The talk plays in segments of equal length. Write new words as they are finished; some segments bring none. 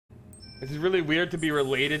This is really weird to be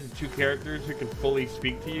related to two characters who can fully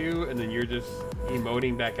speak to you, and then you're just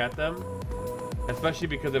emoting back at them. Especially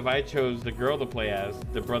because if I chose the girl to play as,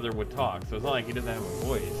 the brother would talk. So it's not like he doesn't have a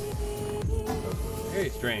voice. So, very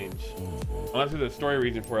strange. Unless there's a story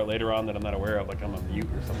reason for it later on that I'm not aware of, like I'm a mute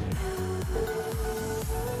or something.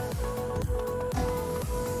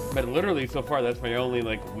 But literally, so far, that's my only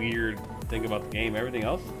like weird thing about the game. Everything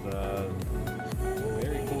else is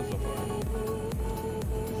very cool so far.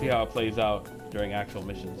 See how it plays out during actual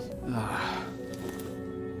missions.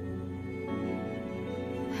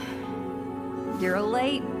 You're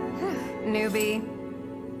late, newbie.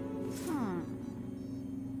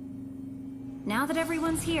 Now that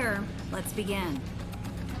everyone's here, let's begin.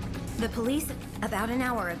 The police, about an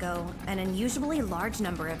hour ago, an unusually large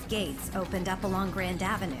number of gates opened up along Grand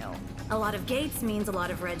Avenue. A lot of gates means a lot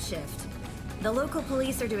of redshift. The local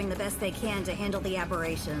police are doing the best they can to handle the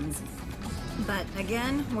aberrations. But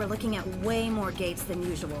again, we're looking at way more gates than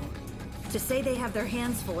usual. To say they have their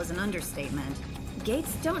hands full is an understatement.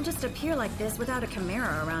 Gates don't just appear like this without a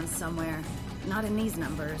Chimera around somewhere. Not in these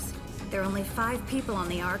numbers. There are only 5 people on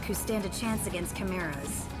the Ark who stand a chance against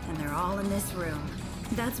Chimeras, and they're all in this room.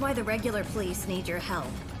 That's why the regular police need your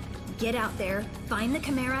help. Get out there, find the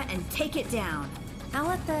Chimera, and take it down. I'll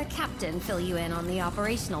let the captain fill you in on the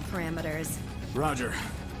operational parameters. Roger.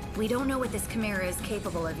 We don't know what this Chimera is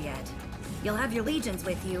capable of yet. You'll have your legions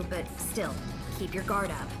with you, but still, keep your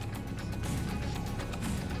guard up.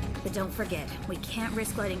 But don't forget, we can't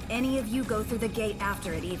risk letting any of you go through the gate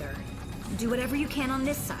after it either. Do whatever you can on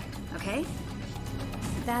this side, okay?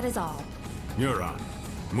 That is all. You're on.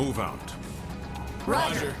 Move out.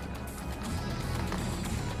 Roger.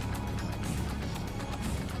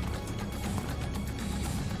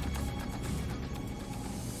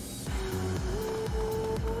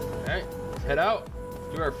 Alright, let's head out.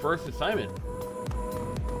 Let's do our first assignment.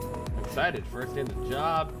 I'm excited. First day of the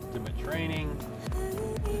job, did my training.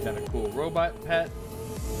 Got a cool robot pet.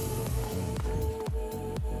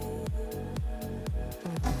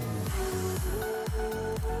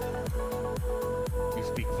 You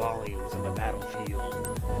speak volumes on the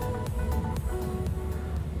battlefield.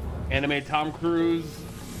 Anime Tom Cruise.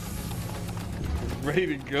 Ready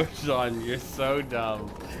to go, Sean. You're so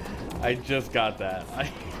dumb. I just got that.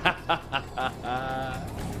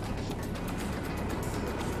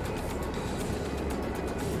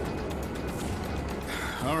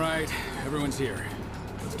 All right, everyone's here.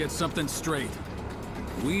 Let's get something straight.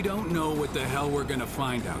 We don't know what the hell we're gonna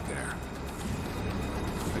find out there.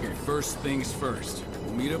 Okay, first things first.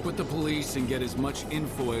 We'll meet up with the police and get as much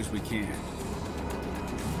info as we can.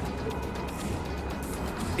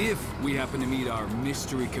 If we happen to meet our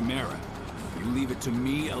mystery Chimera, you leave it to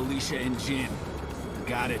me, Alicia, and Jin.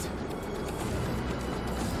 Got it?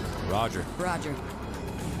 Roger. Roger.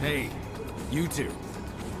 Hey, you two.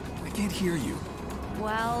 I can't hear you.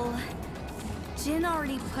 Well, Jin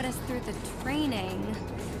already put us through the training,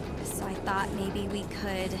 so I thought maybe we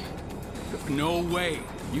could... No way!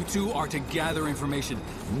 You two are to gather information.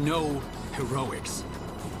 No heroics.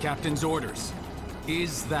 Captain's orders.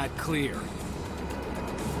 Is that clear?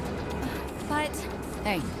 But...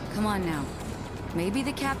 Hey, come on now. Maybe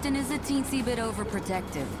the captain is a teensy bit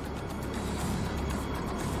overprotective.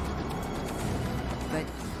 But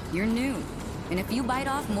you're new, and if you bite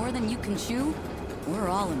off more than you can chew, we're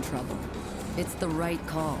all in trouble. It's the right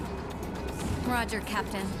call. Roger,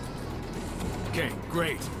 Captain. Okay,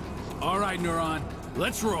 great. All right, Neuron,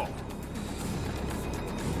 let's roll.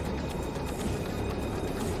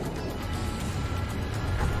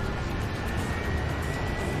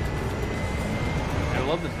 I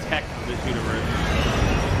love the tech of this universe.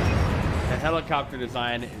 The helicopter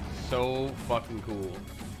design is so fucking cool.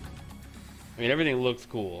 I mean, everything looks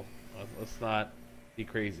cool. Let's not be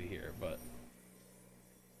crazy here, but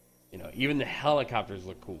you know, even the helicopters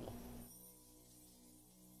look cool.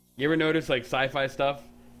 You ever notice like sci-fi stuff?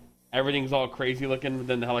 Everything's all crazy looking, but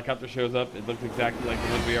then the helicopter shows up. It looks exactly like the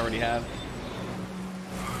one we already have.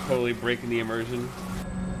 Totally breaking the immersion.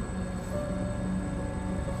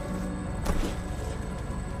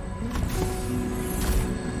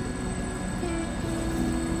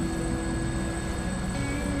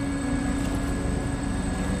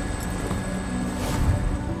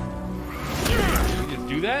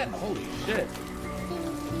 That? Holy shit.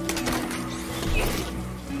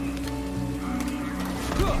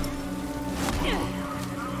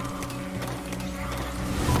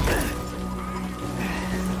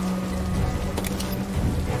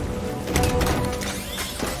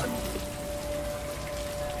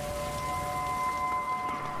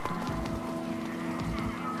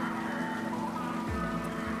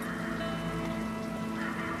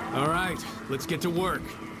 All right, let's get to work.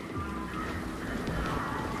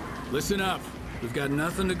 Listen up. We've got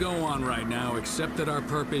nothing to go on right now except that our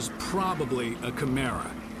perp is probably a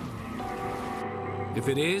chimera. If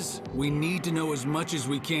it is, we need to know as much as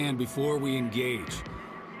we can before we engage.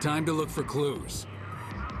 Time to look for clues.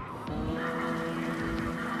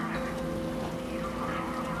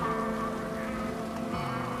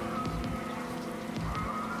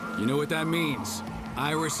 You know what that means.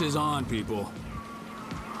 Iris is on, people.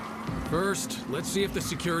 First, let's see if the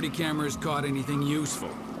security cameras caught anything useful.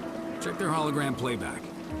 Check their hologram playback.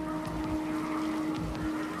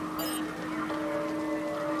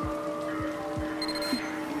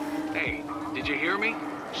 Hey, did you hear me?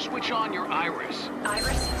 Switch on your Iris.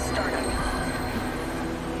 Iris startup.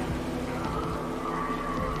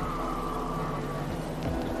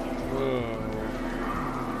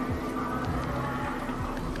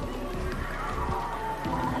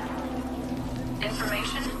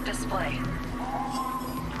 Information display.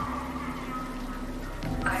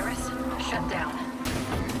 Iris shut down.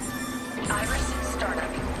 Iris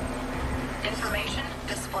startup. Information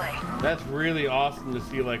display. That's really awesome to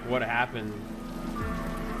see, like, what happened.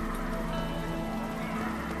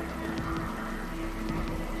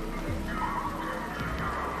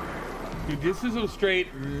 Dude, this is some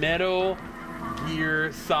straight Metal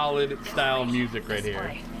Gear Solid style music right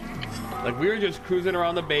here. Like, we were just cruising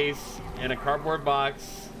around the base in a cardboard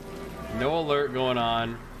box, no alert going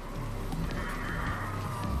on.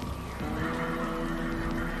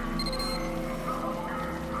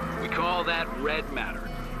 We call that red matter.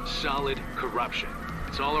 Solid corruption.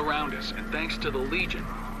 It's all around us, and thanks to the Legion,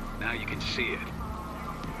 now you can see it.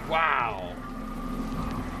 Wow.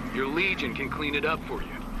 Your Legion can clean it up for you.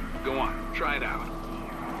 Go on, try it out.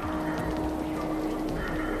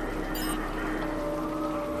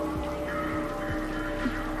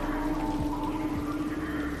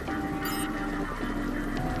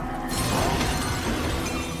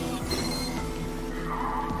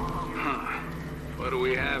 What do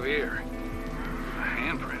we have here? A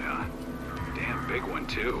handprint, huh? Damn big one,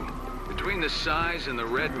 too. Between the size and the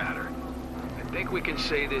red matter, I think we can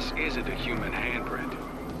say this isn't a human handprint.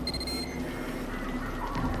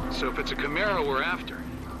 So if it's a chimera we're after,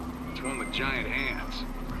 it's one with giant hands.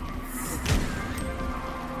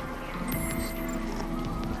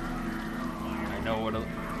 I know what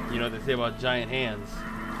you know what they say about giant hands.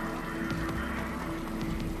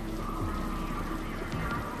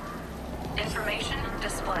 Information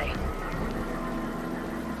display.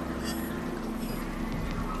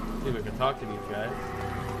 See if I can talk to these guys.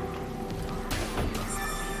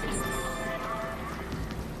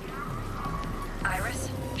 Iris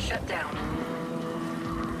shut down.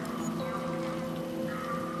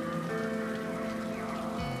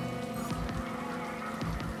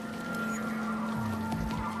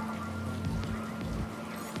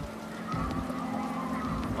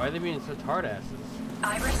 Why are they being such hard asses?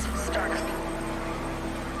 Iris startup.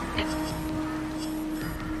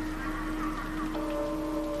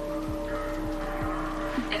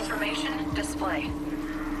 Information display.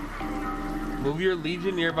 Move your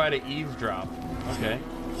Legion nearby to eavesdrop. Okay.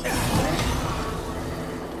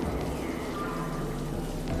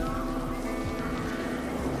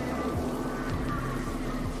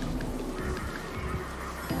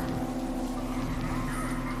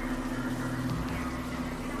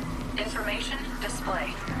 Information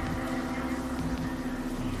display.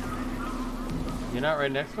 You're not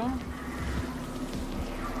right next to him?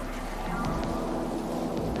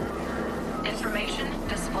 Information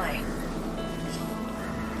display.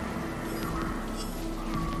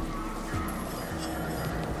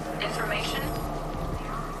 Information.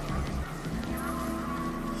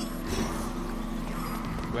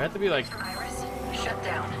 We have to be like Iris shut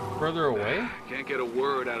down. further away? Can't get a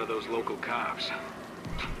word out of those local cops.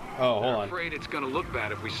 Oh, hold They're on. afraid it's gonna look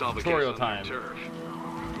bad if we solve a Tutorial case on their time. turf.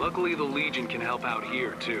 Luckily, the Legion can help out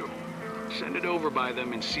here, too. Send it over by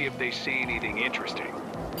them and see if they say anything interesting.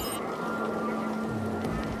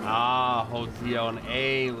 Ah, hold ZL and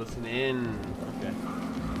A, listen in. Okay.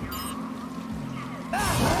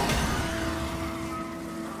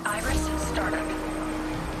 Iris startup.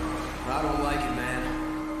 I don't like it, man.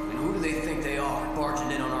 I mean, who do they think they are,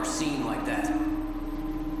 barging in on our scene like that?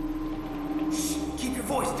 Shh, keep your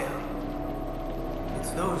voice down.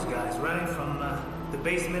 It's those guys, right? From the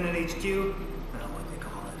basement at HQ? I don't know what they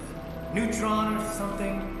call it. Neutron or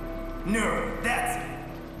something? Neural, that's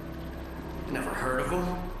it. Never heard of them?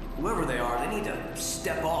 Whoever they are, they need to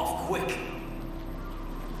step off quick.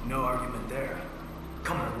 No argument there.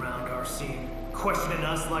 Coming around our scene, questioning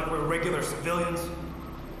us like we're regular civilians.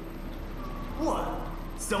 What?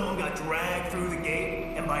 Someone got dragged through the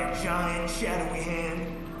gate and by a giant, shadowy hand?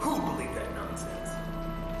 Who'd believe that nonsense?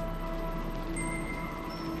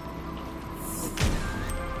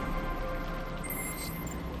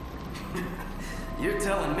 You're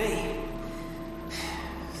telling me?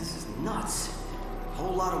 This is nuts. A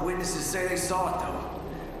whole lot of witnesses say they saw it, though.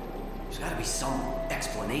 There's gotta be some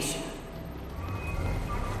explanation.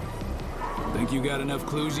 Think you got enough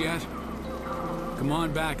clues yet? Come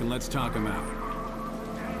on back and let's talk them out.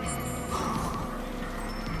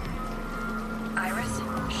 Iris,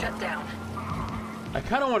 shut down. I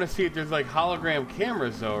kind of want to see if there's like hologram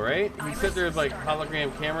cameras though, right? He said there's like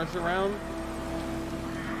hologram cameras around.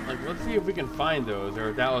 Like, let's see if we can find those, or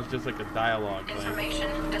if that was just like a dialogue thing.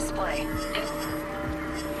 Information display.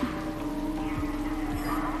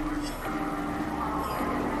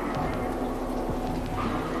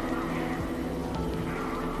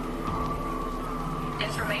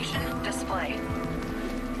 Information display.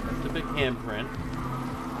 That's the big handprint.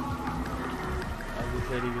 As he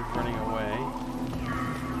said, he was running away.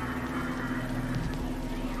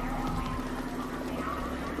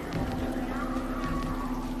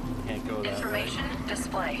 Can't go that Information way.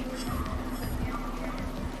 display.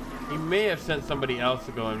 He may have sent somebody else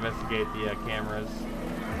to go investigate the cameras.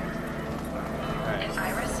 Alright,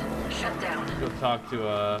 Iris, shut down. let's go talk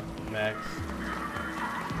to Max.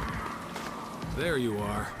 There you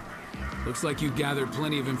are. Looks like you gathered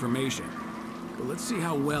plenty of information. But let's see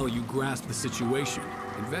how well you grasp the situation.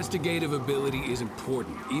 Investigative ability is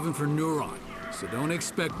important, even for Neuron. So don't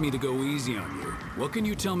expect me to go easy on you. What can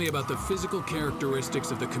you tell me about the physical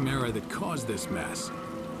characteristics of the Chimera that caused this mess?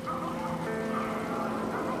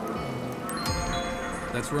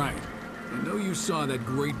 That's right. I know you saw that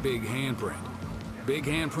great big handprint. Big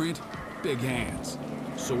handprint, big hands.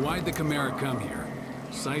 So why'd the Chimera come here?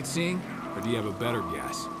 Sightseeing? Or do you have a better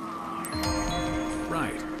guess?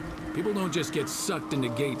 Right. People don't just get sucked into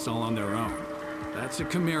gates all on their own. That's a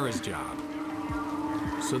Chimera's job.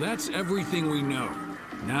 So that's everything we know.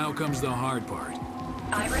 Now comes the hard part.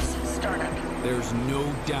 Iris startup. There's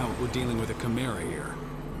no doubt we're dealing with a Chimera here.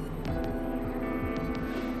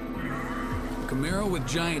 A Chimera with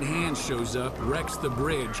giant hands shows up, wrecks the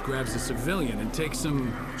bridge, grabs a civilian, and takes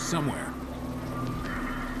him somewhere.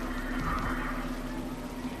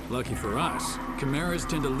 Lucky for us, Chimeras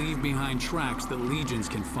tend to leave behind tracks that legions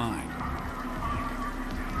can find.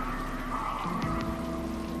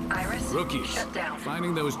 Iris, Rookies, shut down.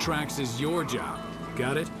 finding those tracks is your job.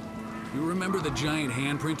 Got it? You remember the giant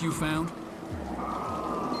handprint you found?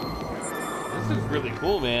 This is really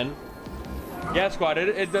cool, man. Yeah, Squad,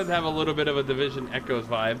 it does have a little bit of a Division Echoes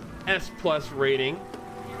vibe. S+ rating.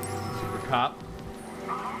 Super cop.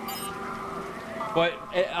 But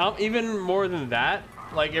even more than that,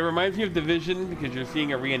 like, it reminds me of Division because you're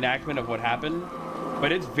seeing a reenactment of what happened.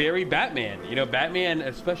 But it's very Batman. You know, Batman,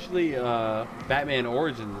 especially Batman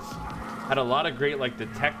Origins, had a lot of great, like,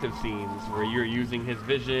 detective scenes where you're using his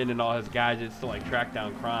vision and all his gadgets to, like, track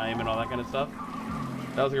down crime and all that kind of stuff.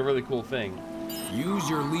 That was like a really cool thing. Use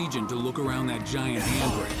your Legion to look around that giant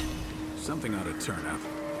handprint. Something ought to turn up.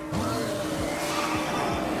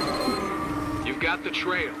 You've got the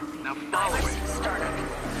trail. Now follow Iris it. startup.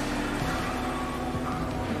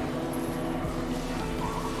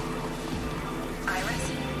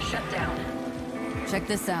 Iris, shut down. Check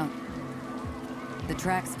this out. The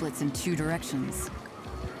track splits in 2 directions.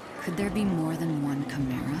 Could there be more than one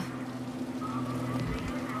Chimera?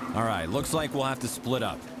 All right, looks like we'll have to split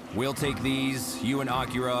up. We'll take these, you and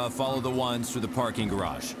Akira follow the ones through the parking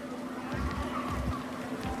garage.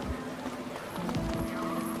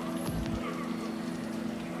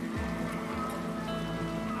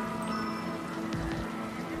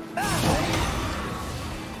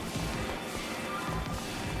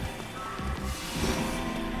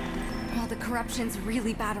 Oh, the corruption's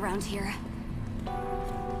really bad around here.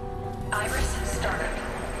 Iris startup.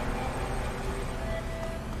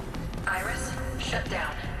 Iris, shut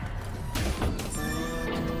down.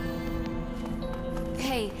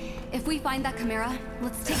 Hey, if we find that Chimera,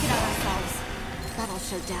 let's take it out ourselves. That'll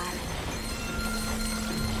show Dad.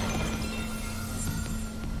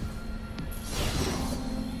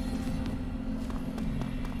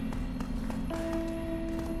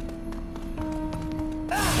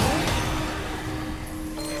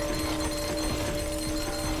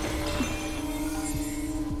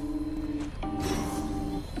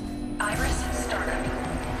 Iris startup.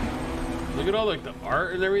 Look at all like the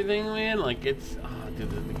art and everything, man. Like it's, dude,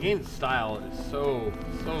 the game's style is so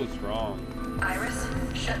strong. Iris,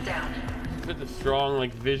 shut down. With the strong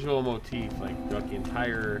like visual motif, like throughout the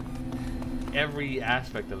entire, every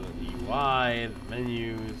aspect of it, the UI, the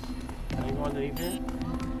menus. Can you go underneath here?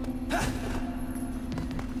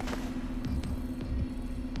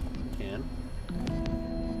 Can.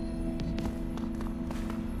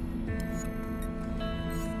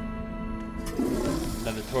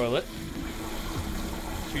 Another toilet.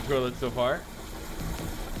 2 toilets so far.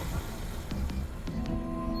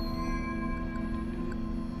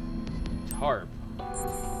 Tarp.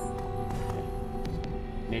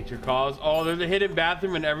 Nature calls. Oh, there's a hidden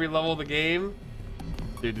bathroom in every level of the game.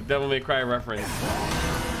 Dude, the Devil May Cry reference.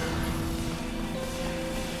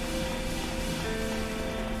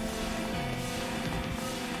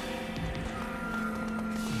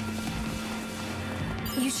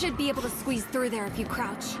 You should be able to squeeze through there if you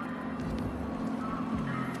crouch.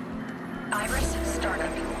 Iris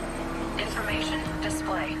startup. Information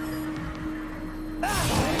display.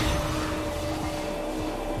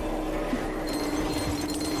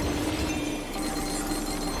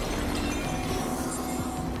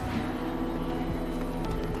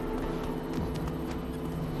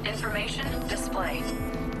 Information display.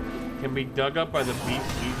 Can be dug up by the beast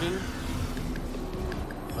legion?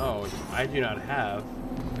 Oh, I do not have.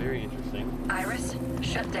 Very interesting. Iris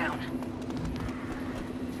shut down.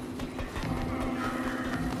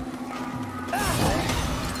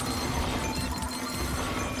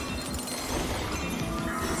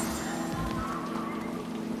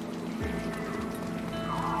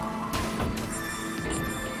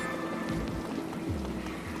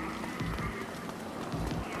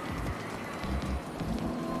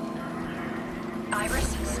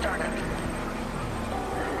 Iris startup.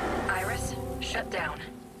 Iris shut down.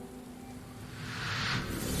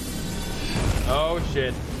 Oh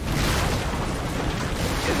shit.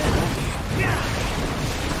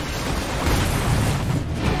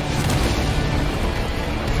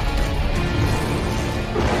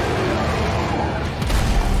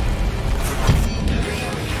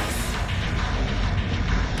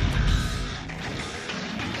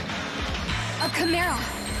 A Chimera!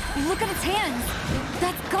 Look at its hands!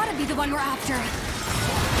 That's gotta be the one we're after!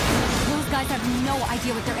 Those guys have no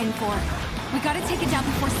idea what they're in for. We gotta take it down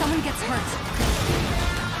before someone gets hurt.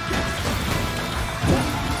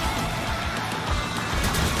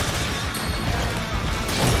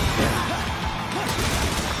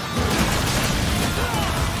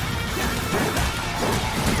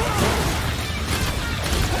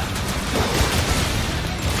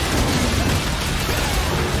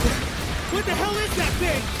 What the hell is that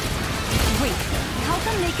thing? Wait, how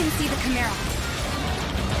come they can see the Chimera?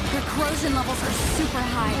 Their corrosion levels are super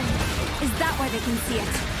high. Is that why they can see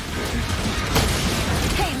it?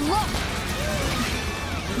 Hey, look!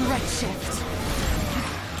 Redshift.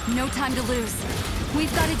 No time to lose.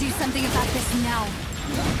 We've got to do something about this now.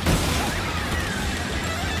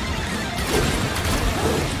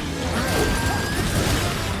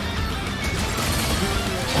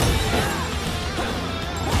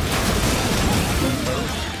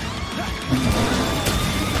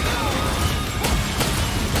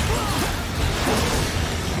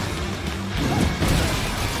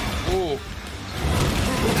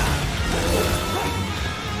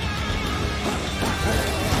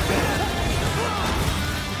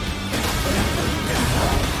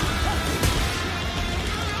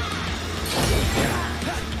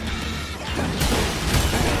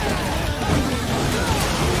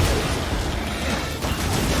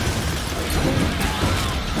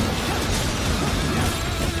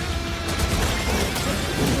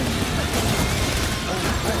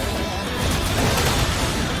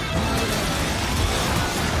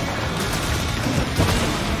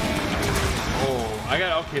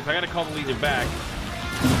 Okay, so I gotta call the Legion back.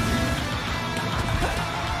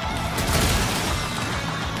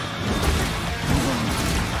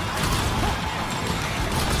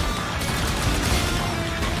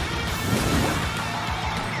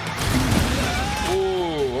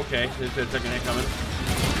 Ooh, okay. There's a second hit coming.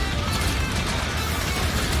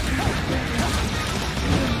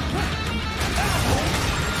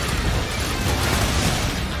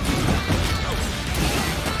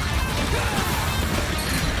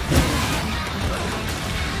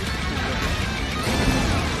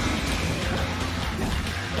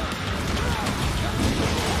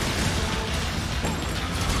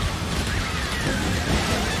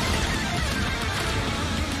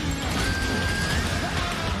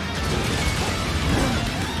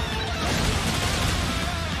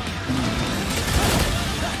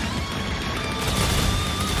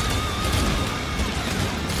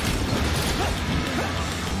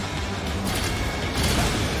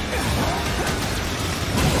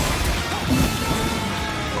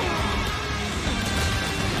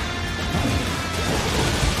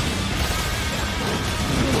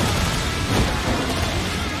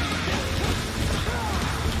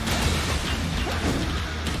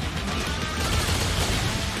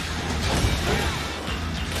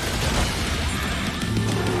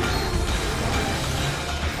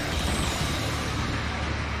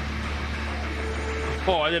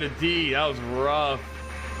 I did a D. That was rough.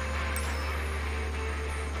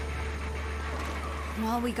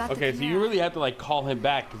 Well, we got Okay, the so you really have to like call him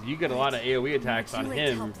back because you get a lot of AoE attacks on Too late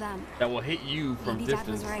to him help them. that will hit you from Maybe Dad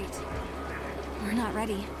distance. was right. We're not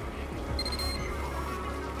ready.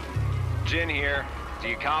 Jin here. Do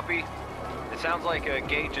you copy? It sounds like a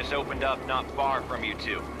gate just opened up not far from you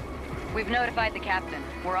two. We've notified the captain.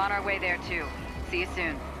 We're on our way there too. See you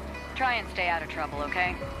soon. Try and stay out of trouble,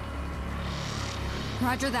 okay?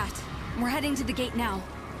 Roger that. We're heading to the gate now.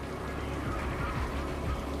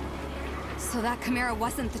 So that Chimera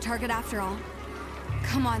wasn't the target after all.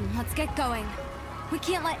 Come on, let's get going. We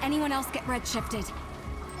can't let anyone else get redshifted.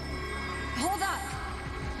 Hold up!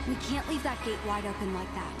 We can't leave that gate wide open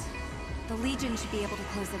like that. The Legion should be able to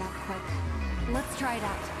close it up quick. Let's try it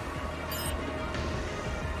out.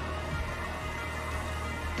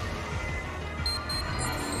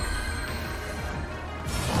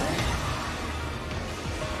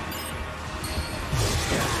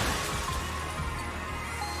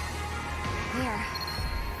 There.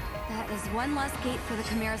 That is one less gate for the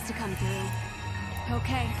Chimeras to come through.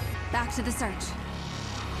 Okay, back to the search.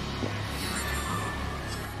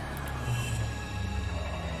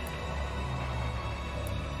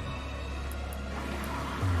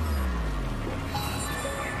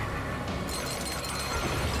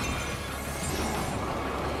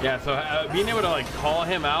 Yeah, so being able to like call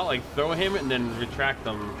him out, like throw him and then retract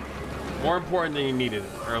them, more important than you needed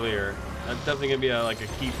earlier. That's definitely gonna be like a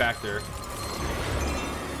key factor.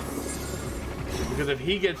 Because if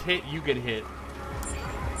he gets hit, you get hit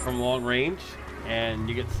from long range, and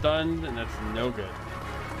you get stunned, and that's no good.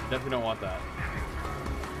 Definitely don't want that.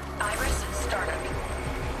 Iris startup.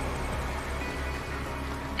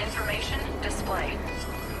 Information display.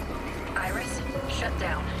 Iris shut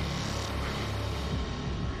down.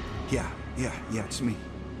 Yeah, it's me.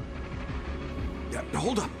 Yeah,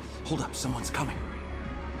 hold up, someone's coming.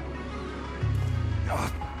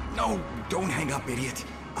 No, don't hang up, idiot.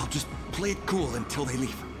 I'll just play it cool until they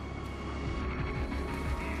leave.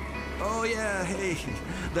 Oh yeah, hey,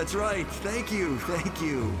 that's right, thank you.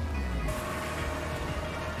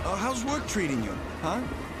 How's work treating you, huh?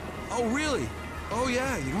 Oh really? Oh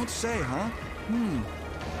yeah, you don't say, huh?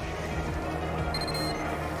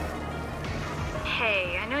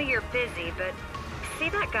 Hey, I know you're busy, but see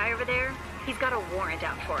that guy over there? He's got a warrant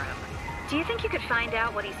out for him. Do you think you could find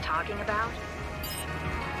out what he's talking about?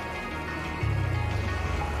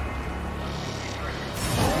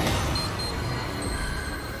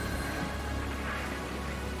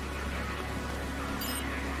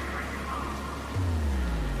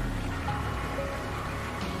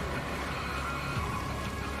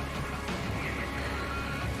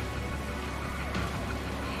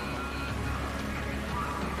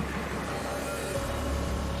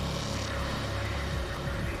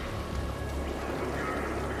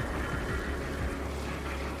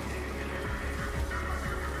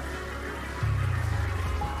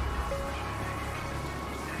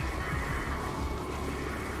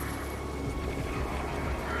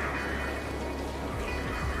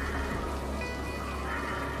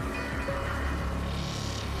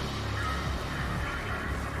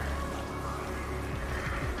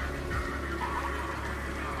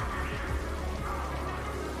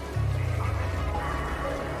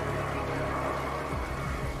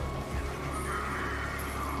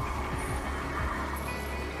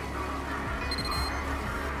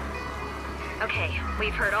 Okay,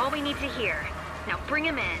 we've heard all we need to hear. Now bring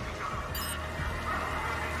him in.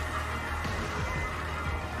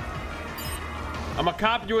 I'm a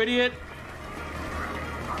cop, you idiot.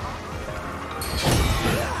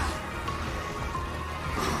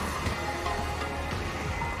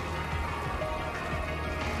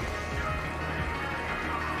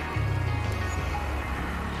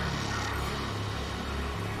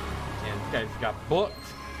 Man, this guy's got booked.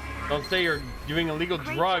 Don't say you're doing illegal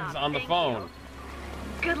drugs on the phone.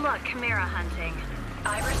 Good luck Chimera hunting.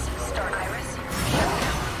 Iris start. Iris shut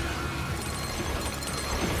down.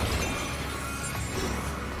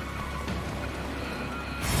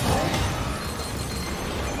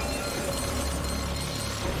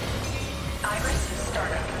 Iris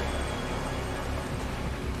startup.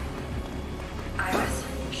 Iris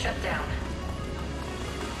shut down.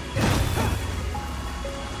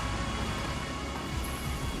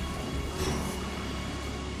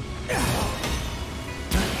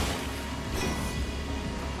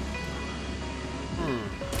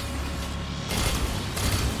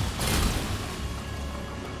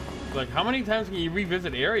 Like, how many times can you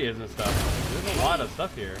revisit areas and stuff? There's a lot of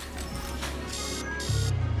stuff here.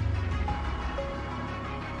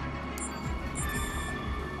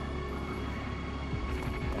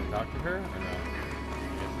 talk to her or no?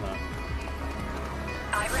 Guess not.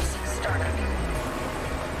 Iris startup.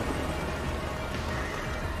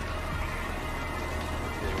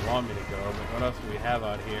 They want me to go, but what else do we have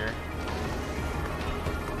out here?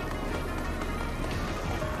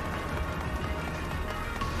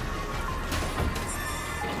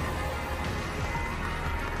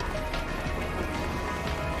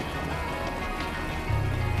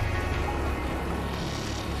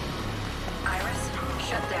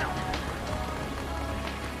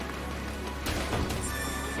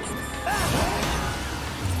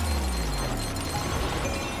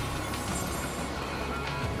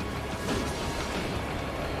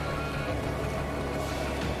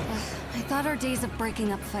 Our days of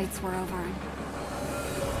breaking up fights were over.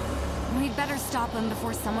 We'd better stop them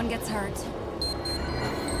before someone gets hurt.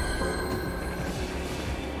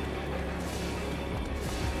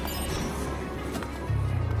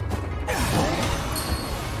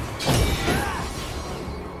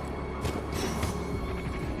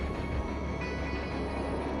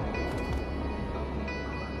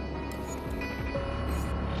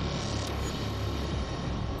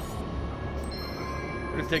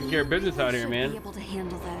 Taking care of business out here, man. Be able to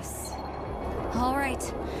handle this. All right,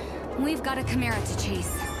 we've got a Chimera to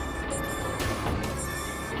chase.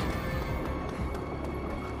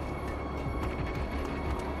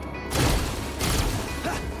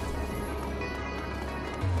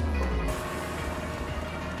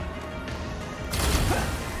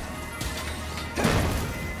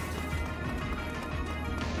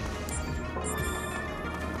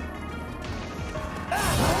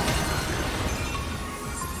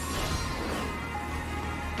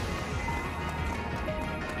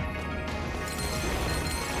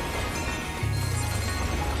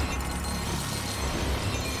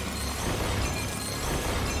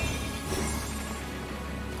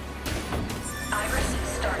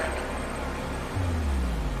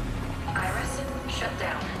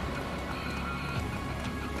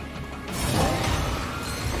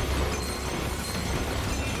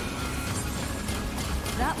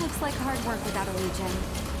 Like hard work without a Legion.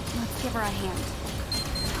 Let's give her a hand.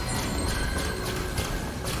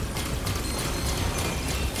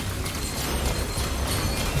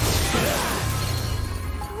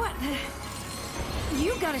 What?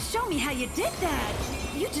 You gotta show me how you did that.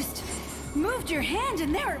 You just moved your hand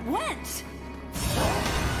and there it went.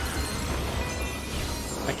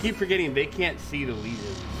 I keep forgetting they can't see the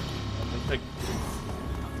Legion. It's like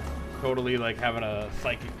totally like having a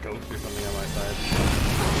psychic ghost or something on my side.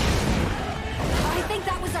 I think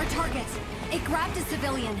that was our target. It grabbed a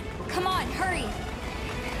civilian. Come on, hurry.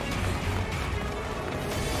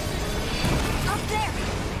 Up there.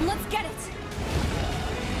 Let's get it.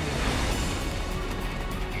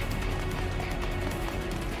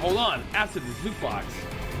 Hold on. After the loot box.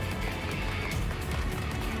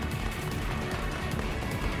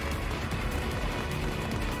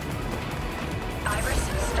 Iris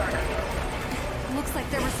startup. Looks like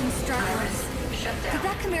there were some stragglers. Did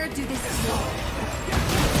that Chimera do this too?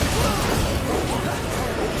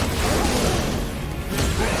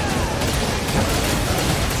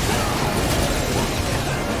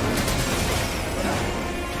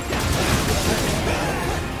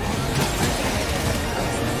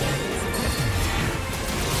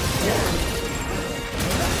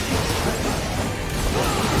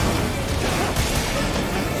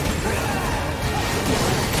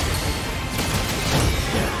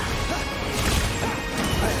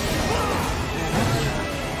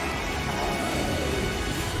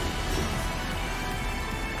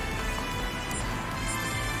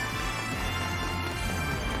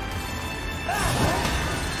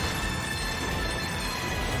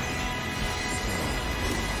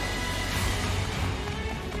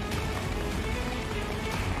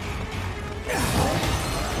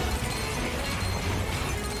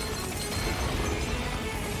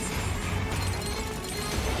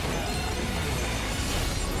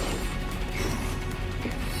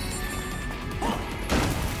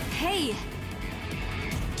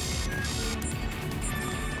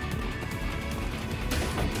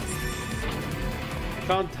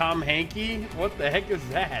 Found Tom Hanky? What the heck is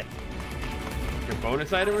that? Your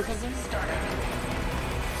bonus item or something?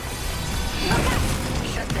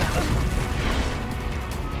 Shut down.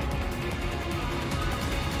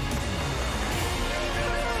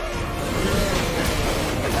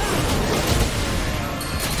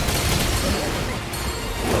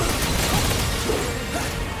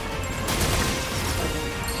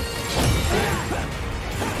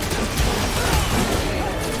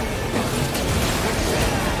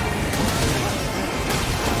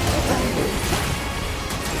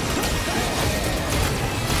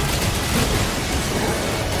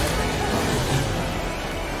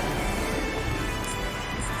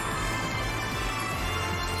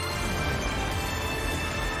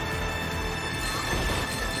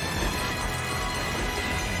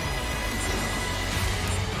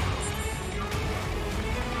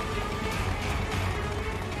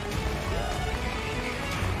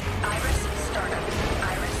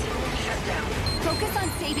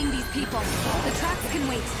 can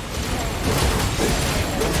wait.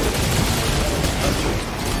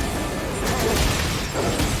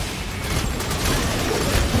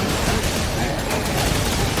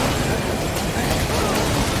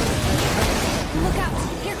 Look out!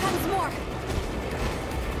 Here comes more!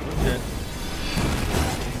 Okay.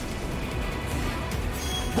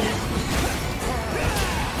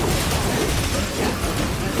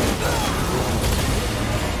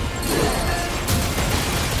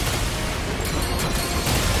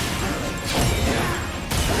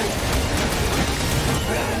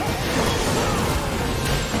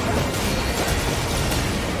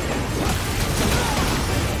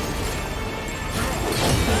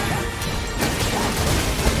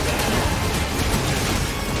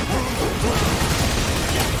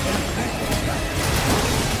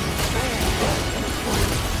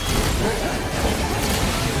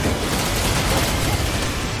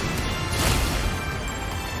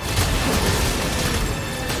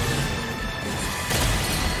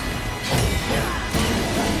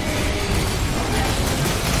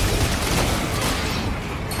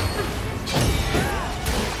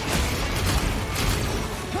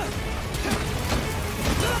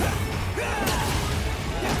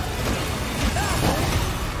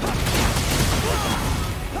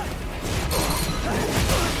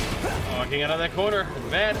 Walking out of that corner. It's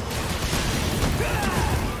bad.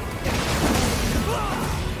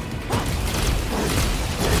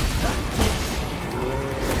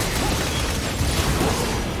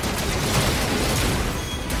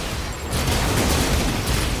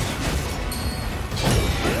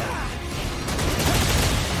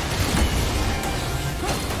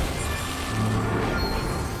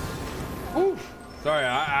 Oof. Sorry,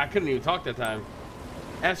 I couldn't even talk that time.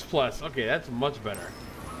 S+. Okay, that's much better.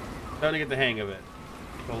 Starting to get the hang of it.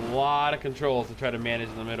 It's a lot of controls to try to manage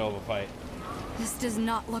in the middle of a fight. This does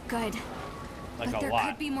not look good. Like but a there lot.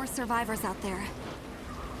 could be more survivors out there.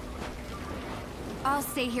 I'll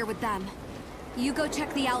stay here with them. You go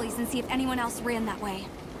check the alleys and see if anyone else ran that way.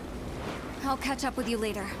 I'll catch up with you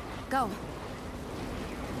later. Go.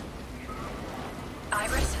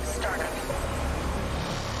 Iris, startup.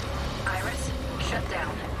 Iris, shut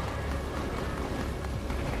down.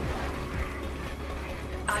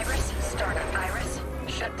 Iris, startup. Iris,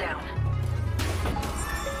 shut down.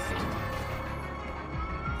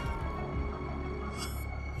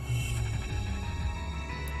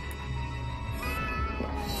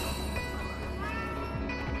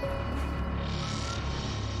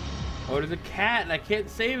 Oh, there's a cat and I can't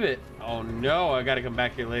save it. Oh no, I gotta come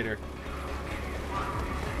back here later.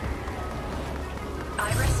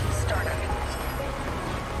 Iris, startup.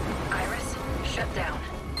 Iris, shut down.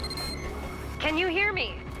 Can you hear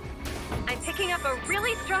me? I'm picking up a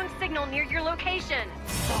really strong signal near your location.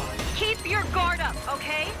 Keep your guard up,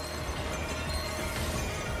 okay?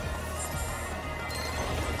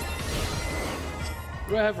 What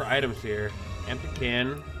do I have for items here? Empty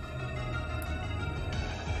can.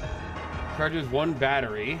 Charges 1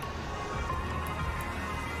 battery.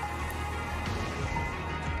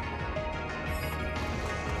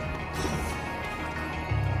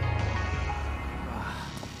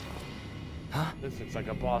 Huh? This looks like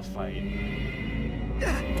a boss fight.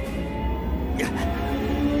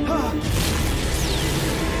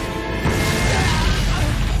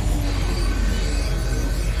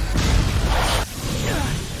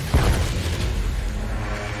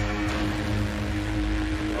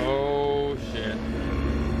 Oh shit.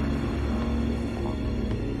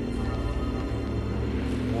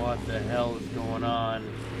 What the hell is going on?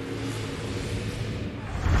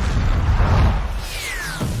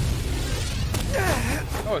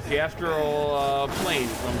 Oh, it's the Astral plane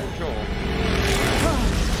from Control.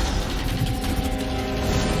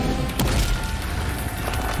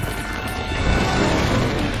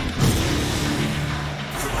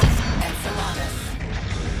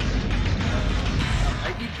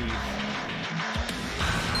 I eat these.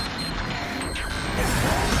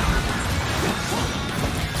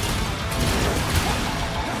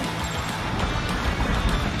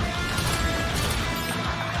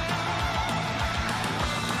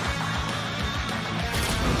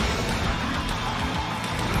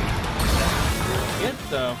 Get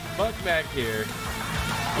the fuck back here.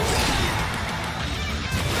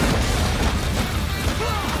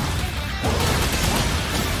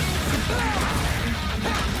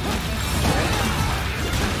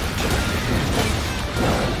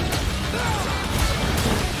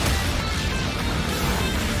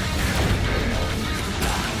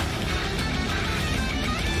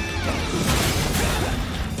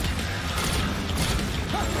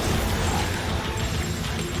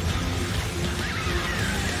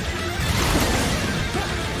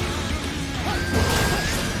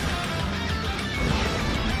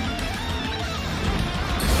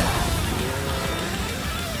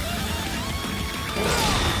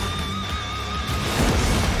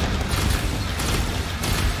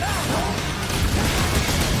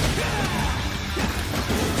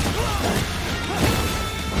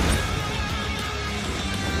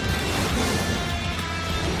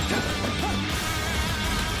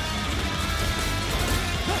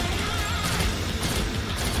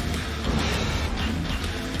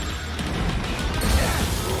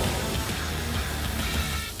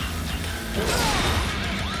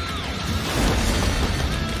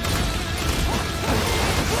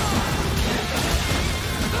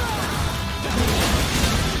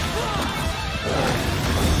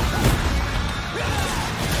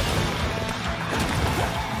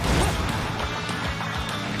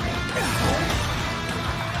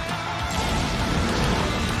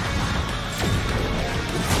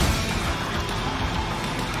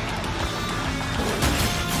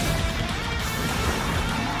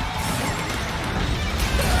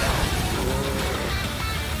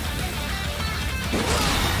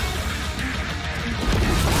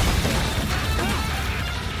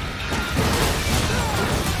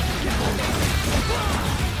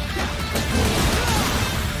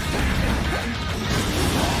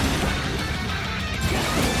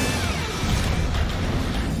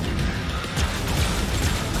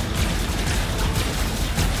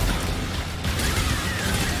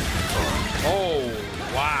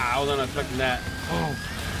 was not expecting that. Oh.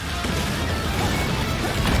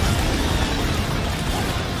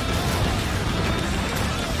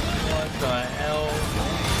 What the hell?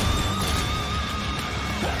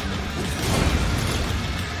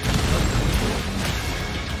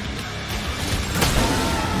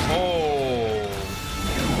 Oh.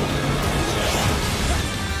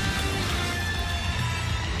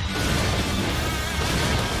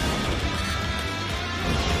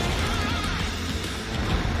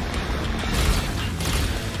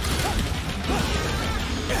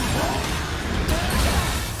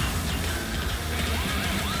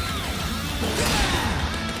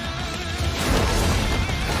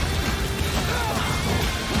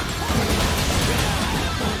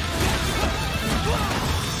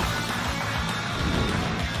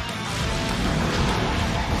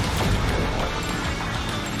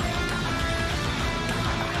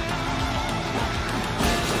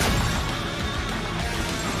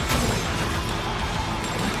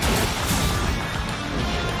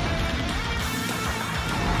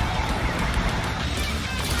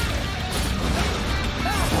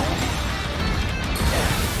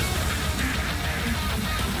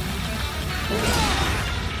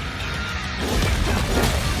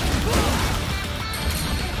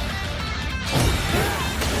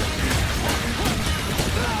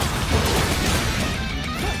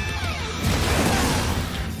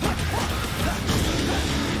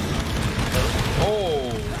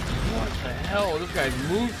 This guy's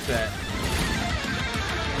moveset.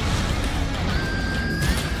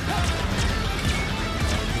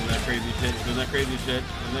 Doing that crazy shit. Doing that crazy shit.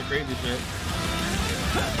 Doing that crazy shit.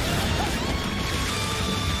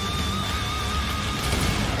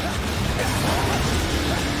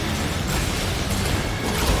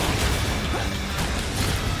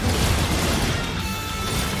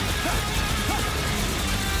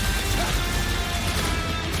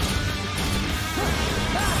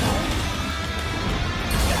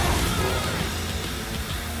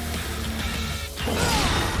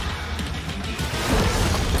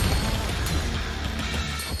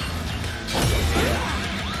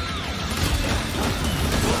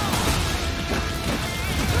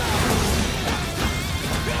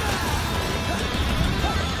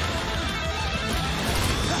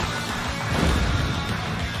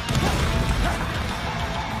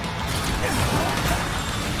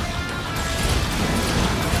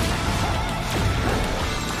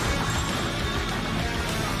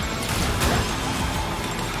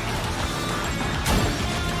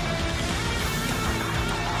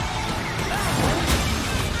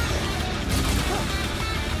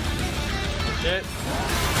 Shit.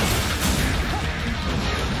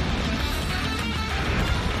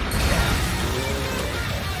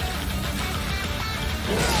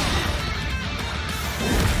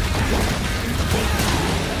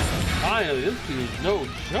 Finally, this dude's no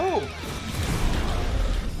joke.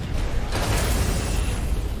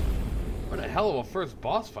 What a hell of a first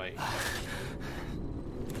boss fight.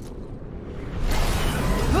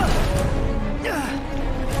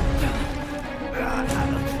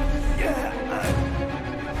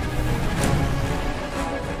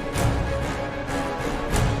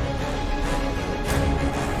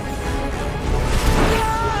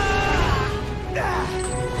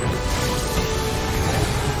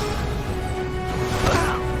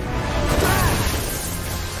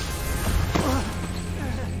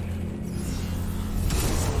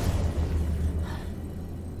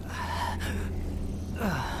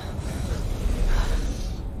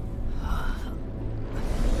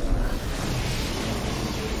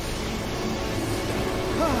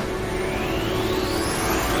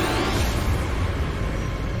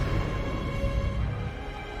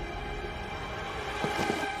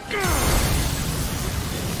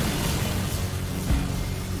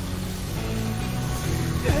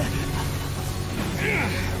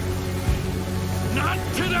 Not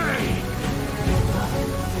today!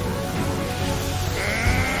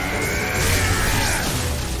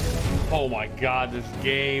 Oh my god, this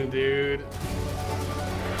game, dude.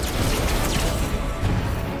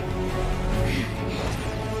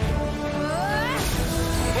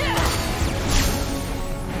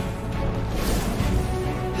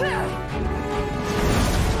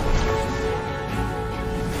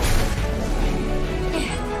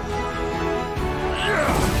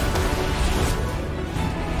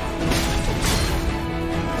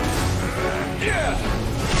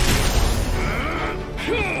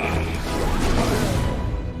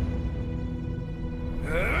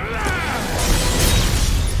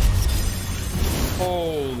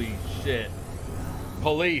 Holy shit.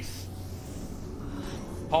 Police.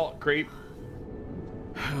 Halt, creep.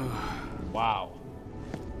 Wow.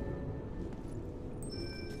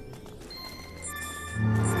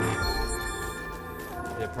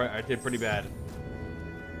 I did pretty bad.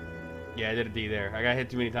 Yeah, I did a D there. I got hit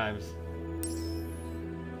too many times.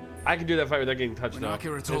 I could do that fight without getting touched, When though.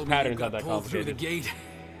 Akira His told me you pattern's not got that pulled through the complicated. gate,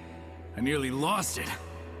 I nearly lost it.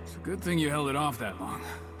 It's a good thing you held it off that long.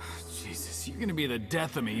 Jesus, you're gonna be the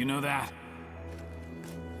death of me, you know that?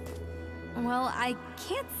 Well, I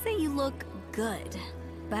can't say you look good,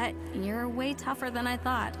 but you're way tougher than I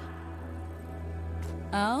thought.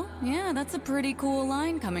 Oh, yeah, that's a pretty cool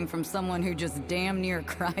line coming from someone who just damn near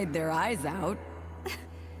cried their eyes out.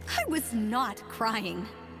 I was not crying.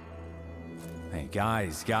 Hey,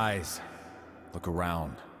 guys. Look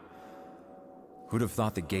around. Who'd have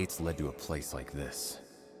thought the gates led to a place like this?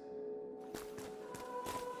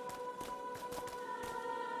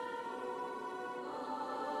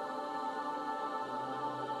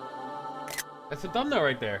 That's a thumbnail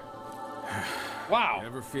right there. Wow.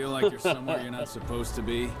 Ever feel like you're somewhere you're not supposed to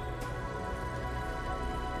be?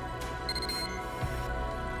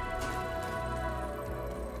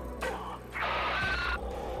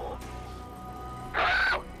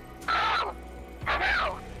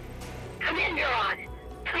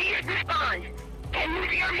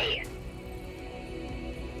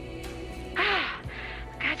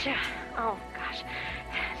 Gotcha. Oh, gosh.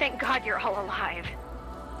 Thank God you're all alive.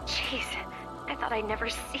 Jeez, I thought I'd never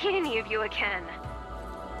see any of you again.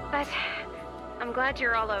 But I'm glad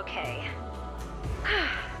you're all okay.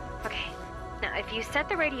 Okay, now if you set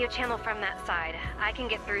the radio channel from that side, I can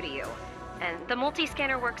get through to you. And the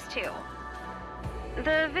multi-scanner works too.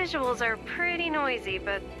 The visuals are pretty noisy,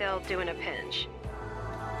 but they'll do in a pinch.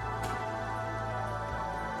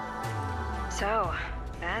 So,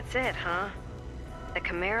 that's it, huh? The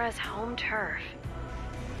Chimera's home turf.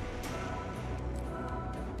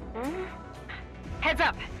 Heads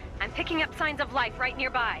up! I'm picking up signs of life right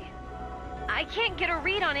nearby. I can't get a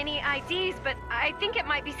read on any IDs, but I think it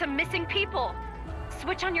might be some missing people.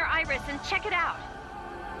 Switch on your iris and check it out.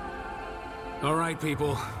 All right,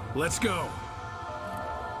 people, let's go.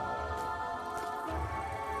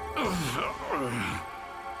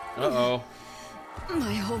 Uh-oh.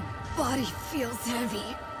 My whole body feels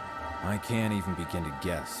heavy. I can't even begin to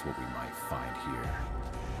guess what we might find here.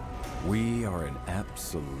 We are in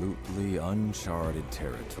absolutely uncharted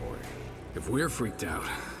territory. If we're freaked out,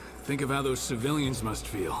 think of how those civilians must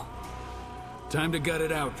feel. Time to gut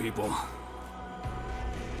it out, people.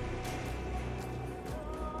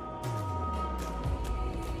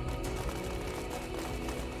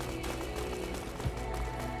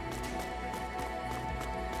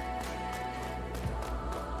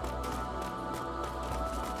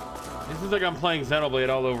 This is like I'm playing Xenoblade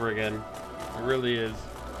all over again. It really is.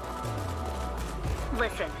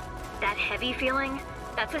 Listen, that heavy feeling,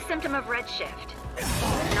 that's a symptom of redshift.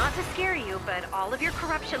 Not to scare you, but all of your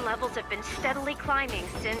corruption levels have been steadily climbing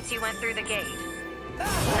since you went through the gate.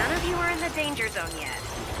 None of you are in the danger zone yet.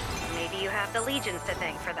 Maybe you have the Legions to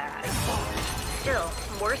thank for that. Still,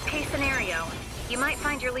 worst case scenario, you might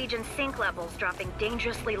find your Legion sync levels dropping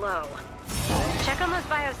dangerously low. Check on those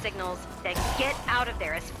biosignals, then get out of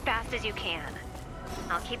there as fast as you can.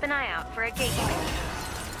 I'll keep an eye out for a gate you can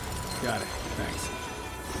use. Got it, thanks.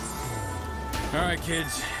 All right,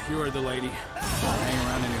 kids, you heard the lady. Don't hang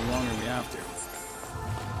around any longer than we have to.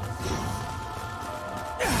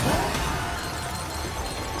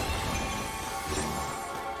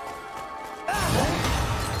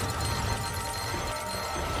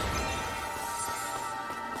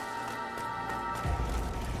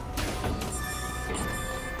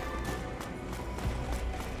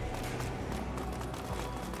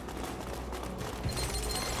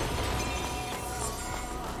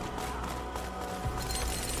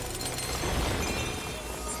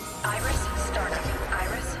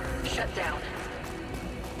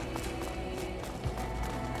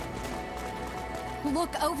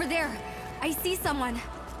 Look over there. I see someone.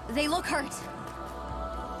 They look hurt.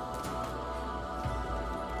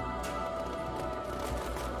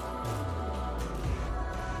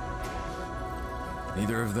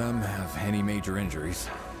 Neither of them have any major injuries.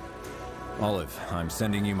 Olive, I'm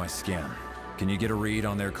sending you my scan. Can you get a read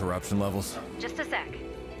on their corruption levels? Just a sec.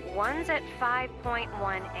 One's at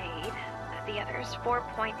 5.18, the other's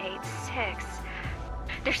 4.86.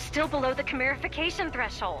 They're still below the chimerification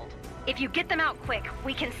threshold. If you get them out quick,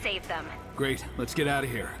 we can save them. Great, let's get out of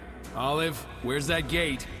here. Olive, where's that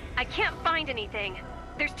gate? I can't find anything.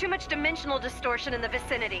 There's too much dimensional distortion in the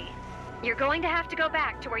vicinity. You're going to have to go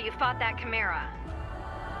back to where you fought that chimera.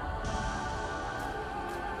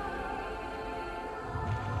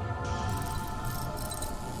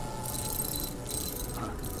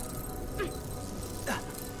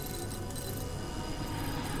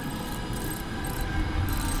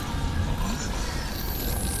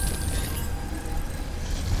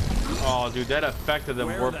 dude, that effect of them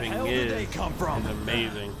warping is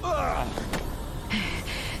amazing.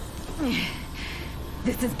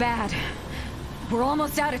 This is bad. We're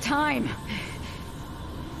almost out of time.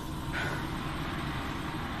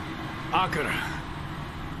 Akira,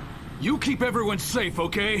 you keep everyone safe,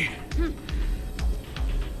 okay?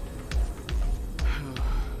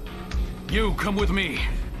 You come with me.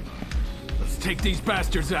 Let's take these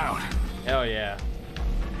bastards out. Hell yeah.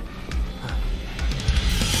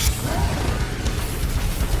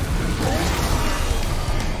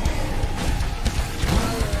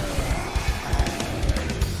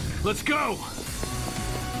 Let's go!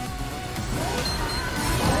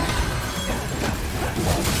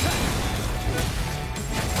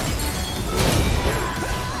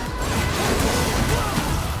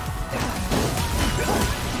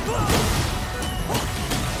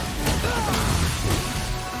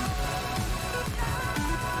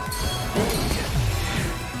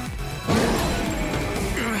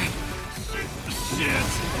 Shit!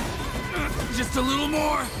 Just a little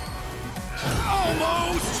more!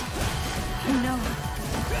 Almost! No.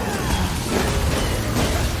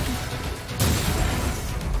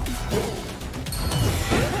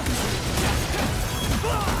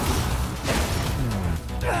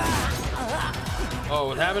 Oh,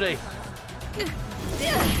 what's happening?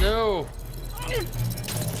 No.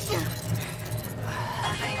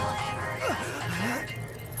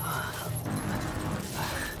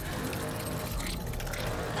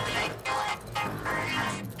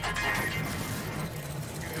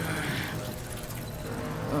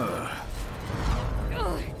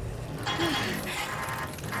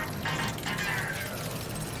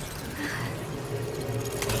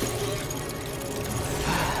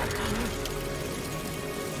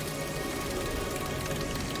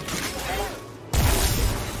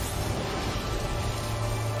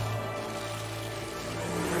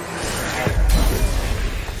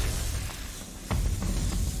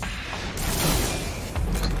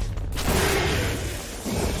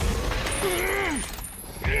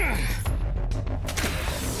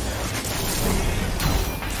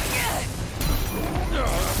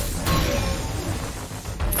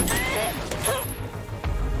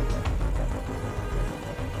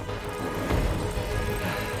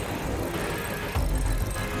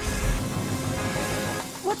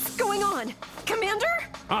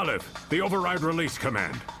 Olive, the override release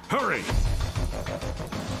command. Hurry!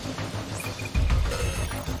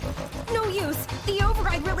 No use! The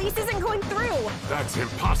override release isn't going through! That's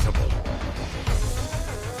impossible.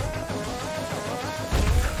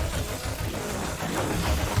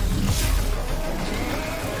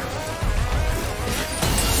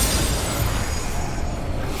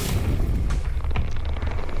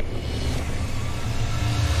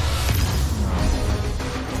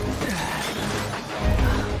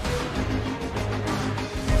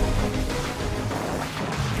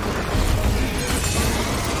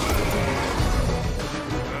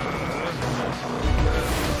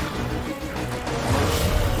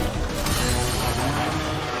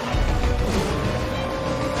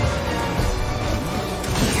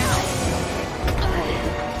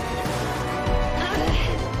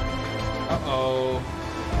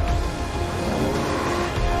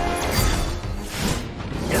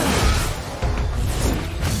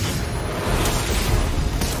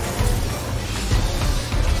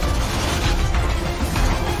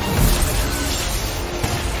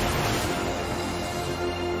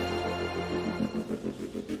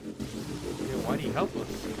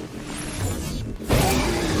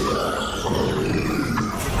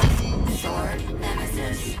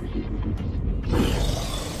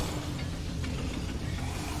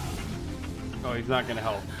 He's not gonna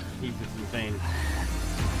help. He's just insane.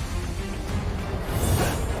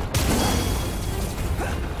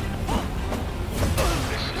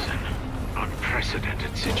 This is an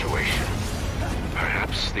unprecedented situation.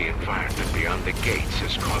 Perhaps the environment beyond the gates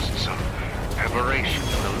has caused some aberration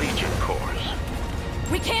in the Legion cores.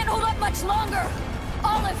 We can't hold up much longer!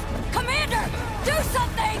 Olive! Commander! Do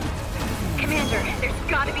something! Commander, there's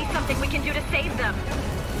gotta be something we can do to save them.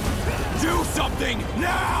 Do something!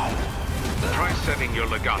 Now! Try setting your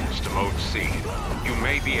Legatus to mode C. You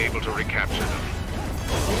may be able to recapture them.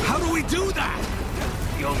 How do we do that?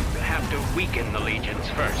 You'll have to weaken the Legions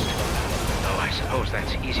first. Though I suppose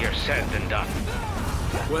that's easier said than done.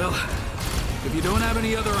 Well, if you don't have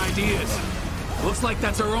any other ideas, looks like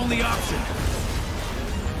that's our only option.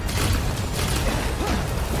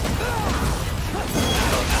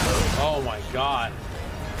 Oh my god.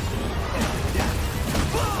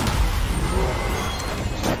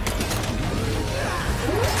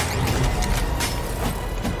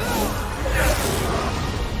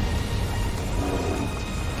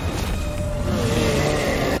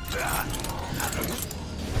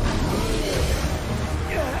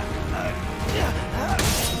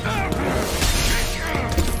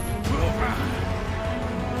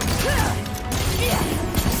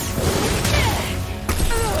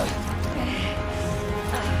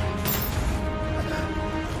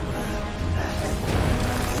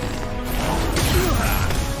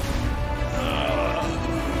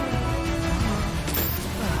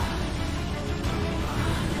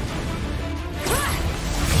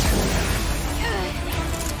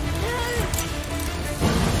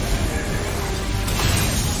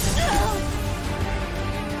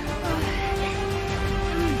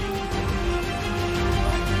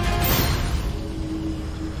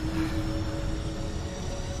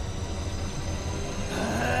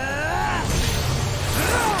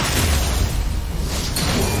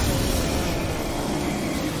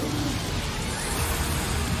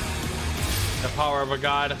 power of a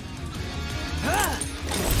god.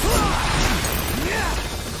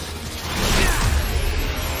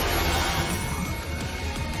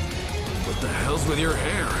 What the hell's with your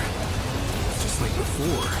hair? It's just like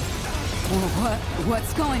before.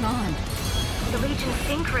 What's going on? The Legion's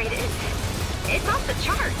sync rate it's off the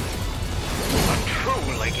charts. A true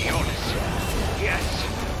Legionis. Yes.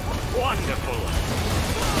 Wonderful.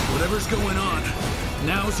 Whatever's going on,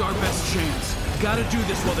 now's our best chance. Gotta do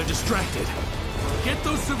this while they're distracted. Get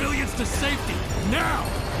those civilians to safety, now!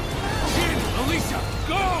 Jin, Alicia,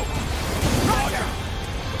 go! Roger!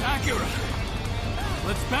 Acura!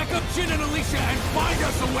 Let's back up Jin and Alicia and find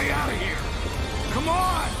us a way out of here! Come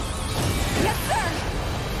on! Yes, sir!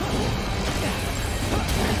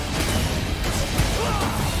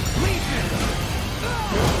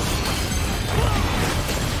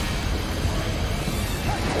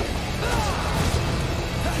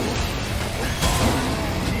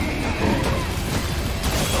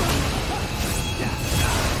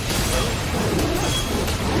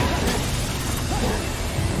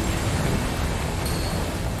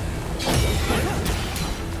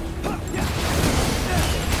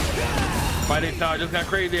 Fighting style just got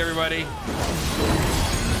crazy, everybody.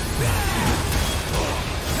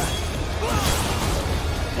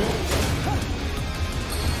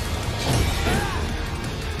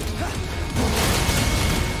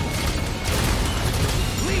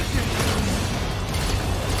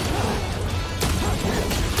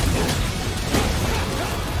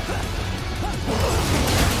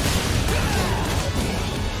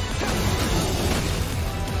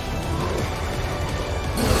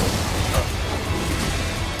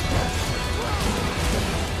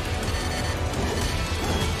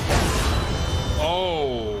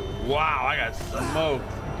 Wow, I got smoked.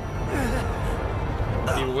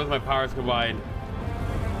 Even with my powers combined.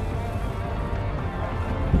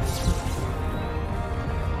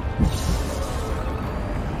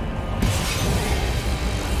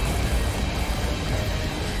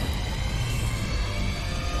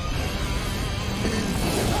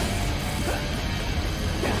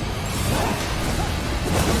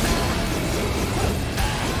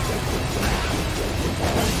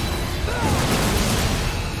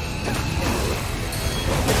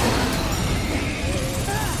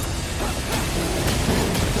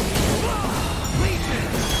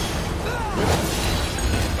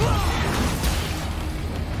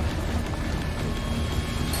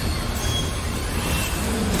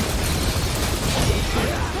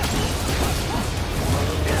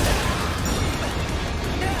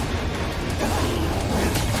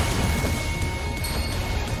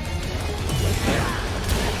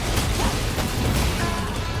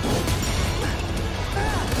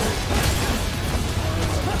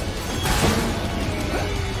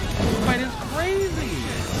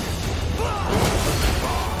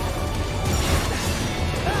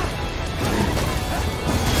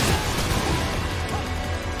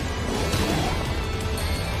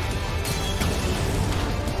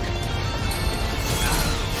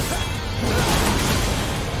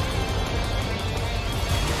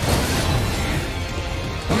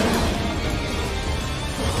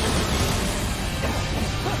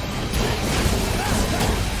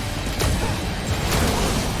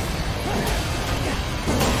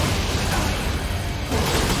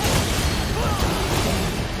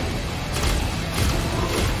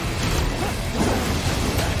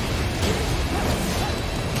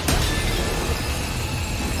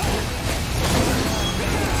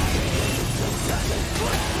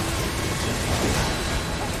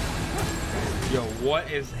 What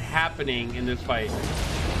is happening in this fight?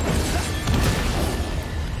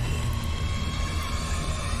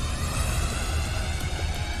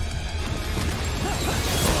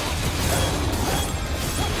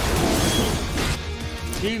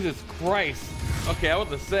 Jesus Christ. Okay, I want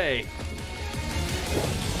to say.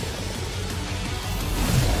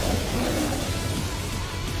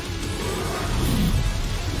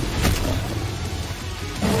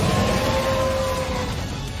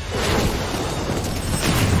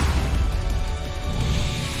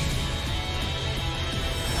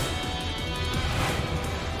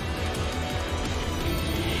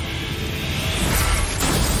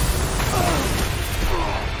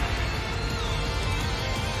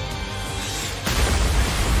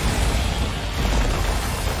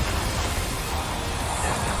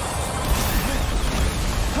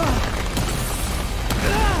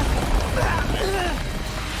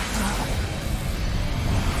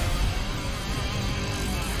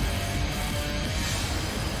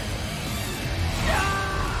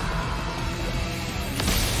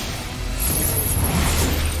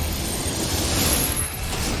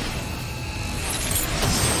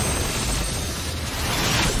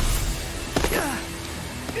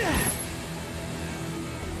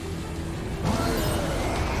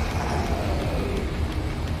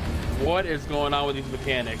 what is going on with these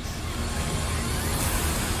mechanics?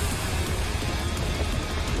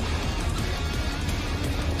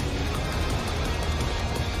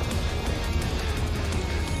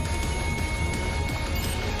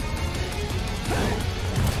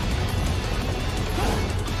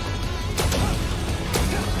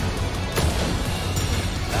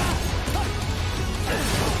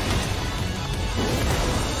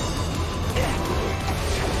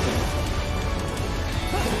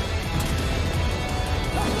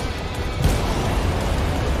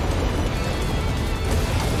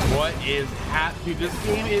 Dude, this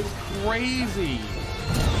game is crazy.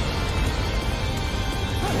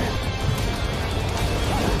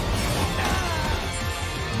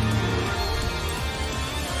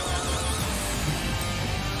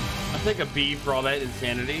 I'll take a B for all that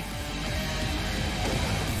insanity.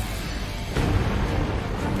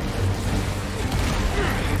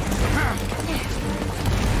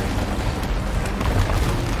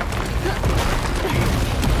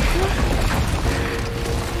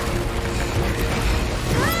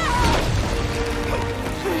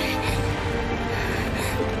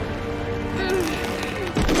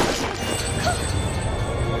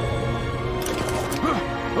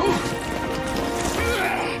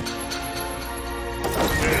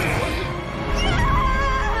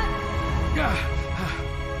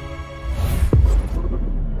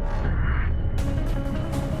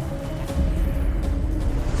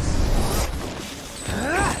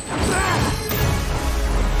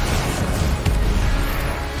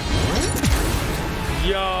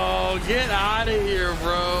 Get out of here,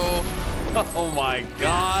 bro. Oh my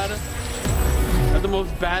god. That's the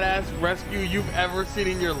most badass rescue you've ever seen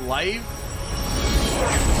in your life.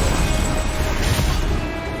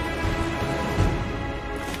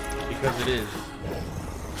 Because it is.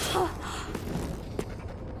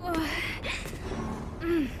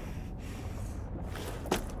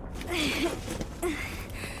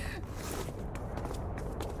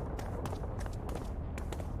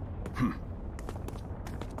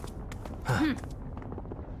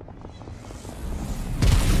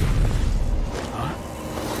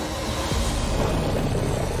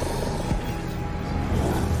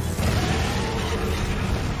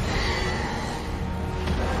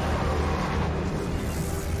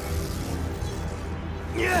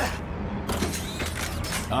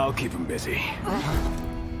 I'll keep him busy.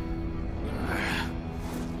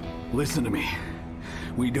 Listen to me.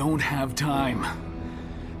 We don't have time.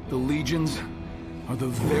 The Legions are the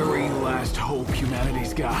very last hope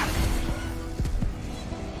humanity's got.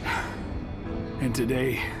 And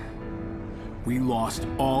today, we lost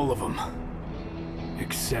all of them.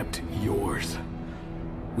 Except yours.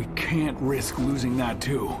 We can't risk losing that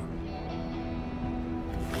too.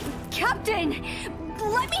 Captain!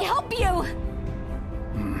 Let me help you!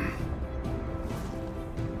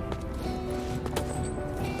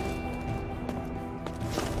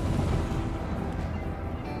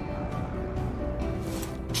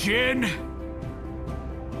 Jin!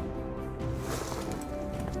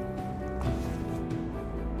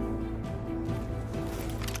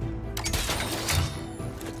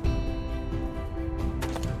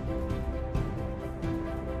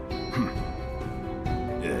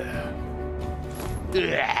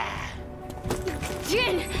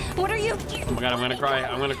 Jin! What are you? Oh my god, I'm gonna cry.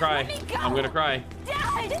 I'm gonna cry. I'm gonna cry.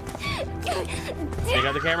 Dad! Take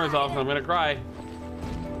out the cameras off. I'm gonna cry.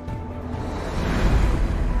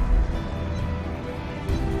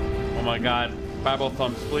 Oh my god. Bible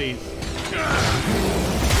thumps, please.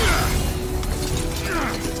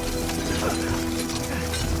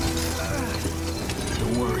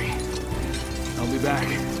 Don't worry. I'll be back.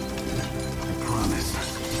 I promise.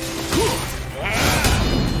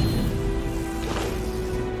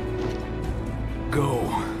 Go.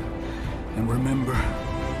 And remember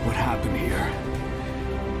what happened here.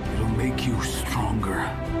 It'll make you stronger.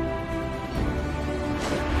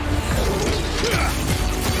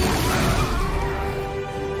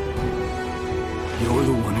 You're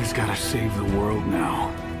the one who's gotta save the world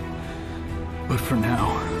now. But for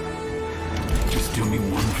now, just do me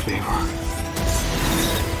one favor.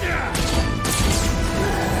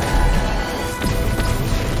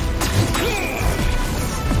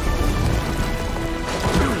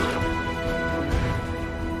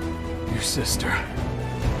 Your sister,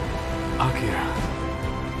 Akira.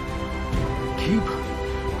 Keep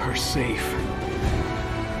her safe.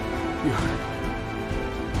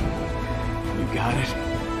 You got it?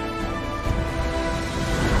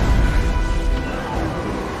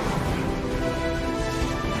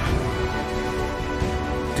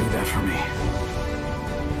 Do that for me.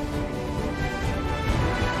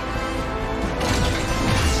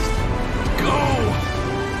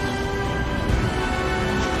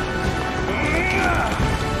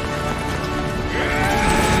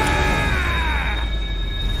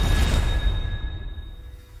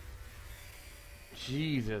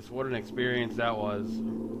 Jesus, what an experience that was.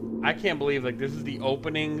 I can't believe, like, this is the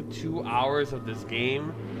opening 2 hours of this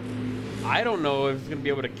game. I don't know if it's gonna be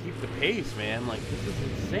able to keep the pace, man. Like, this is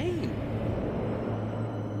insane.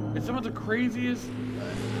 It's some of the craziest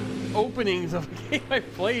openings of a game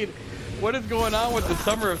I've played. What is going on with the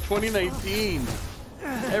summer of 2019?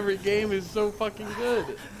 Every game is so fucking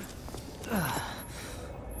good.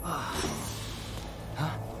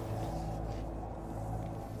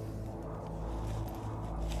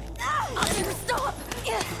 Stop!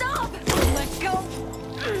 Stop! Let go!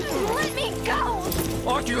 Let me go!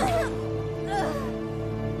 Arthur!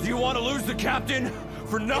 Do you want to lose the captain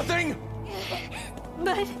for nothing?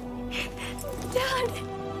 But... Dad...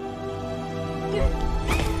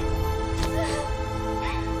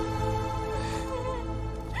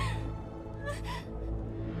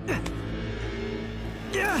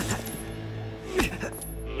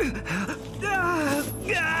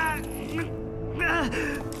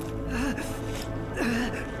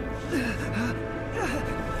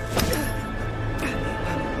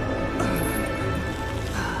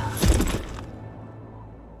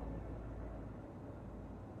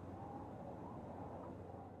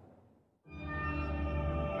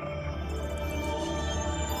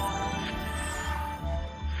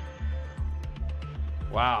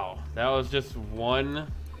 Wow, that was just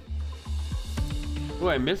one. Oh,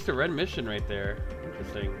 I missed a red mission right there.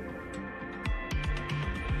 Interesting.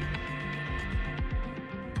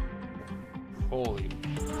 Holy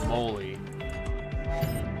moly.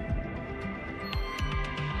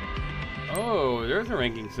 Oh, there's a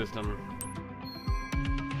ranking system.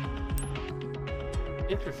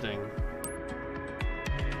 Interesting.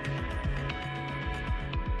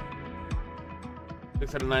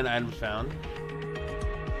 Six out of 9 items found.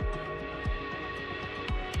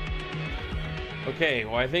 Okay,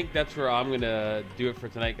 well, I think that's where I'm gonna do it for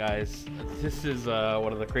tonight, guys. This is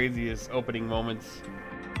one of the craziest opening moments.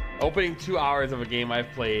 Opening 2 hours of a game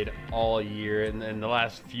I've played all year and in the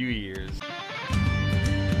last few years.